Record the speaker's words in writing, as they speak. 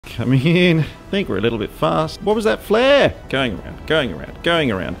Coming in. I think we're a little bit fast. What was that flare? Going around, going around, going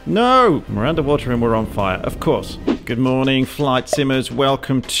around. No! We're underwater and we're on fire, of course. Good morning, Flight Simmers.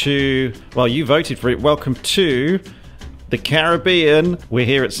 Welcome to... Well, you voted for it. Welcome to the Caribbean. We're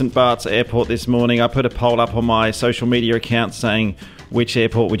here at Saint Barthélemy Airport this morning. I put a poll up on my social media account saying, which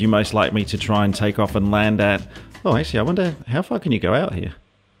airport would you most like me to try and take off and land at? Oh, actually, I wonder, how far can you go out here?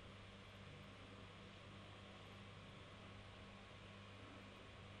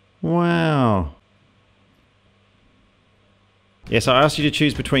 Wow. Yes, I asked you to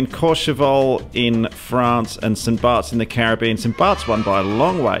choose between Courchevel in France and Saint Barts in the Caribbean. Saint Barts won by a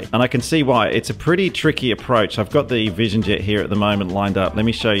long way, and I can see why. It's a pretty tricky approach. I've got the Vision Jet here at the moment lined up. Let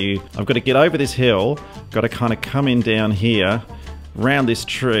me show you. I've got to get over this hill, got to kind of come in down here, round this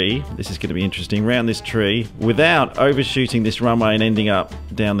tree. This is going to be interesting. Round this tree without overshooting this runway and ending up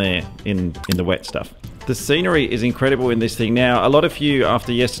down there in the wet stuff. The scenery is incredible in this thing. Now, a lot of you,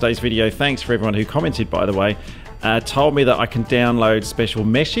 after yesterday's video, thanks for everyone who commented, by the way, told me that I can download special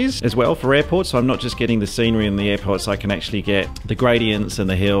meshes as well for airports, so I'm not just getting the scenery in the airports, I can actually get the gradients and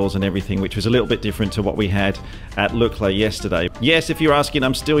the hills and everything, which was a little bit different to what we had at Lukla yesterday. Yes, if you're asking,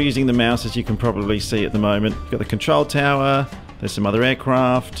 I'm still using the mouse, as you can probably see at the moment. Got the control tower, there's some other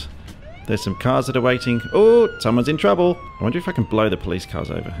aircraft, there's some cars that are waiting. Oh, someone's in trouble. I wonder if I can blow the police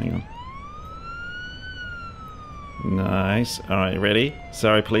cars over. Hang on. Nice. All right, ready?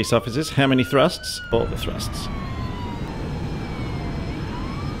 Sorry, police officers. How many thrusts? All the thrusts.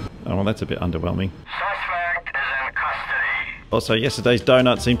 Oh, well, that's a bit underwhelming. Suspect is in custody. Also, yesterday's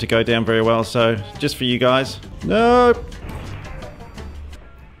donut seemed to go down very well, so just for you guys. No!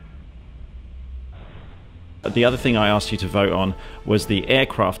 The other thing I asked you to vote on was the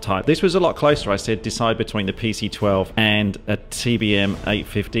aircraft type. This was a lot closer. I said decide between the PC-12 and a TBM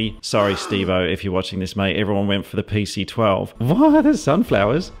 850. Sorry, Steve-O, if you're watching this, mate. Everyone went for the PC-12. What? There's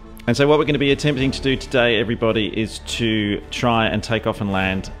sunflowers. And so what we're going to be attempting to do today, everybody, is to try and take off and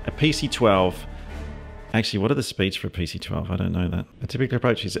land a PC-12. Actually, what are the speeds for a PC-12? I don't know that. A typical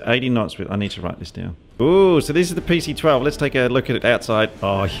approach is 80 knots with... I need to write this down. Ooh, so this is the PC-12. Let's take a look at it outside.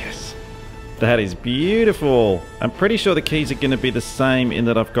 Oh, yes. That is beautiful. I'm pretty sure the keys are going to be the same in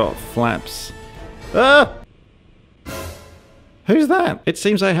that I've got flaps. Ah! Who's that? It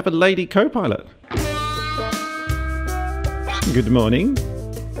seems I have a lady co-pilot. Good morning.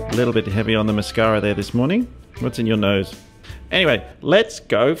 A little bit heavy on the mascara there this morning. What's in your nose? Anyway, let's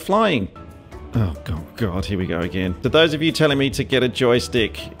go flying. Oh, God, here we go again. To those of you telling me to get a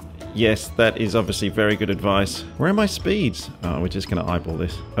joystick, yes, that is obviously very good advice. Where are my speeds? Oh, we're just going to eyeball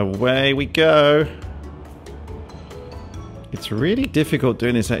this. Away we go. It's really difficult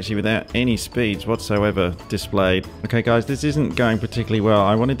doing this actually without any speeds whatsoever displayed. Okay, guys, this isn't going particularly well.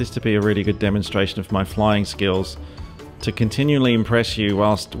 I wanted this to be a really good demonstration of my flying skills to continually impress you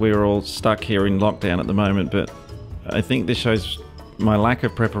whilst we're all stuck here in lockdown at the moment, but I think this shows my lack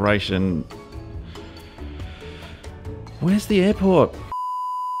of preparation. Where's the airport?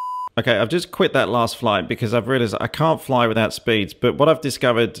 Okay, I've just quit that last flight because I've realized I can't fly without speeds, but what I've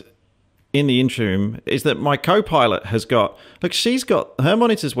discovered in the interim is that my co-pilot has got... Look, she's got... Her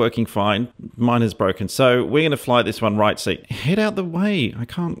monitor's working fine. Mine is broken, so we're going to fly this one right seat. Head out the way. I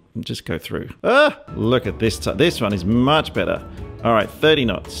can't just go through. Ah! Look at this. This one is much better. All right, 30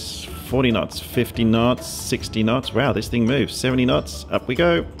 knots, 40 knots, 50 knots, 60 knots. Wow, this thing moves. 70 knots. Up we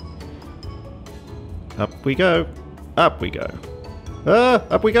go. Up we go. Up we go. Ah!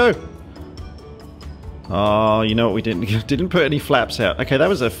 Up we go. Oh, you know what we didn't put any flaps out. Okay, that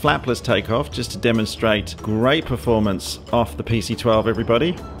was a flapless takeoff just to demonstrate great performance off the PC-12,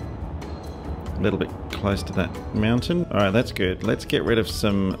 everybody. A little bit close to that mountain. All right, that's good. Let's get rid of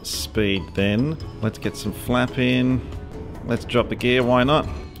some speed then. Let's get some flap in. Let's drop the gear, why not?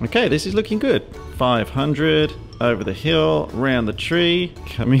 Okay, this is looking good. 500, over the hill, round the tree,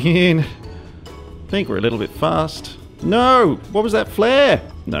 coming in. I think we're a little bit fast. No! What was that flare?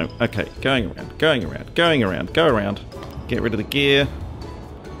 No. Okay, going around, going around, going around, go around. Get rid of the gear.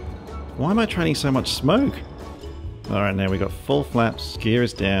 Why am I training so much smoke? Alright, now we got full flaps, gear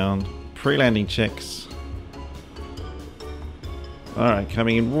is down, pre-landing checks. Alright,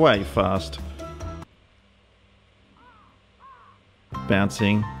 coming in way fast.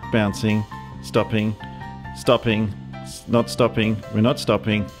 Bouncing, bouncing, stopping, stopping, not stopping, we're not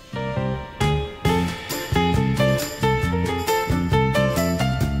stopping.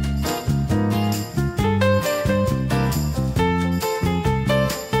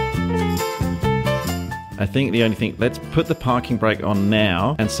 I think the only thing, let's put the parking brake on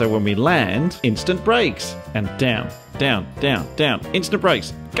now, and so when we land, instant brakes, and down, down, down, down, instant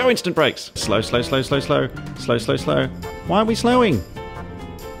brakes, go instant brakes. Slow, slow, slow, slow, slow, slow, slow, slow. Why are we slowing?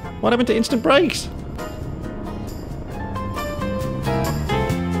 What happened to instant brakes?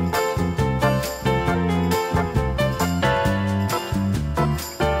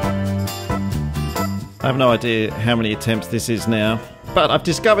 I have no idea how many attempts this is now, but I've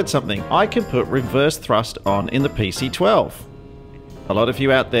discovered something. I can put reverse thrust on in the PC-12. A lot of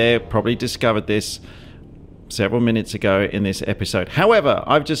you out there probably discovered this several minutes ago in this episode. However,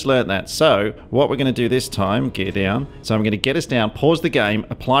 I've just learned that. So what we're going to do this time, gear down. So I'm going to get us down, pause the game,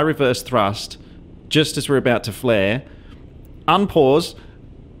 apply reverse thrust just as we're about to flare, unpause,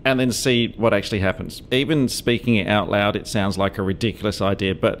 and then see what actually happens. Even speaking it out loud, it sounds like a ridiculous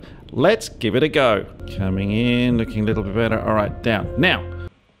idea, but let's give it a go. Coming in, looking a little bit better. All right, down. Now,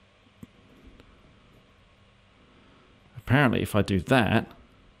 apparently if I do that,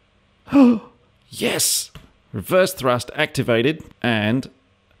 yes! Reverse thrust activated and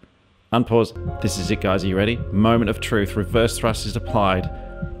unpause. This is it, guys. Are you ready? Moment of truth. Reverse thrust is applied.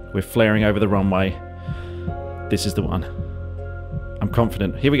 We're flaring over the runway. This is the one. I'm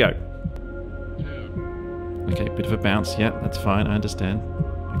confident. Here we go. Okay, bit of a bounce. Yeah, that's fine. I understand.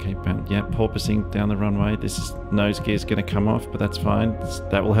 Okay, yeah, porpoising down the runway. This is nose gear's going to come off, but that's fine.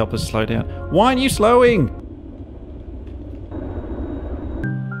 That will help us slow down. Why aren't you slowing?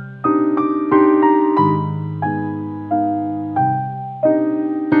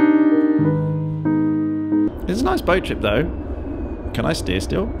 It's a nice boat trip, though. Can I steer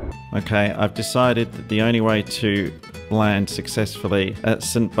still? Okay, I've decided that the only way to land successfully at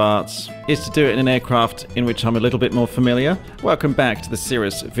Saint Bart's is to do it in an aircraft in which I'm a little bit more familiar. Welcome back to the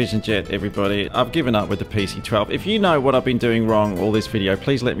Cirrus Vision Jet, everybody. I've given up with the PC-12. If you know what I've been doing wrong all this video,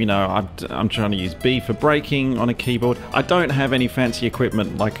 please let me know. I'm trying to use B for braking on a keyboard. I don't have any fancy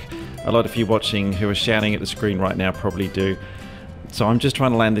equipment like a lot of you watching who are shouting at the screen right now probably do. So I'm just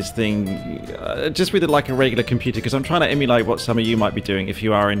trying to land this thing just with like a regular computer, because I'm trying to emulate what some of you might be doing if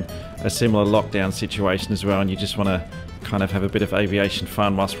you are in a similar lockdown situation as well and you just want to kind of have a bit of aviation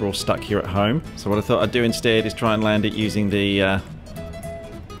fun whilst we're all stuck here at home. So what I thought I'd do instead is try and land it using the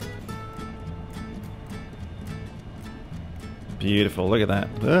beautiful, look at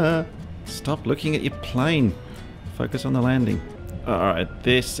that. Stop looking at your plane. Focus on the landing. Alright,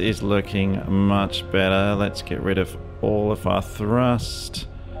 this is looking much better. Let's get rid of all of our thrust.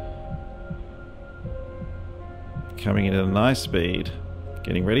 Coming in at a nice speed.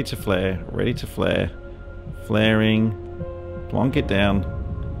 Getting ready to flare, ready to flare. Flaring. Plonk it down.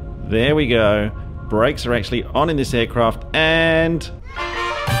 There we go. Brakes are actually on in this aircraft, and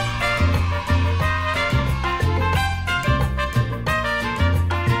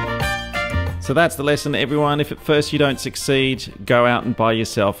so that's the lesson, everyone. If at first you don't succeed, go out and buy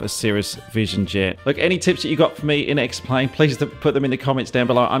yourself a Cirrus Vision Jet. Look, any tips that you got for me in X-Plane, please put them in the comments down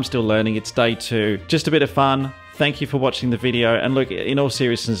below. I'm still learning. It's day 2. Just a bit of fun. Thank you for watching the video. And look, in all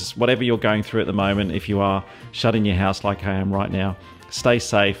seriousness, whatever you're going through at the moment, if you are shut in your house like I am right now, stay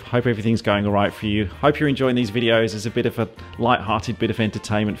safe. Hope everything's going all right for you. Hope you're enjoying these videos as a bit of a light-hearted bit of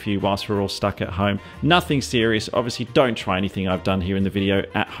entertainment for you whilst we're all stuck at home. Nothing serious. Obviously, don't try anything I've done here in the video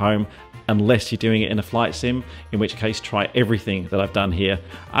at home, unless you're doing it in a flight sim, in which case try everything that I've done here.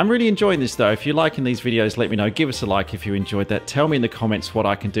 I'm really enjoying this though. If you're liking these videos, let me know. Give us a like if you enjoyed that. Tell me in the comments what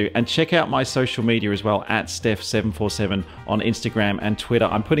I can do, and check out my social media as well, at Steph747 on Instagram and Twitter.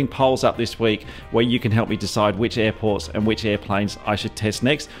 I'm putting polls up this week where you can help me decide which airports and which airplanes I should test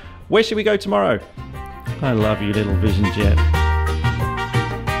next. Where should we go tomorrow? I love you, little Vision Jet.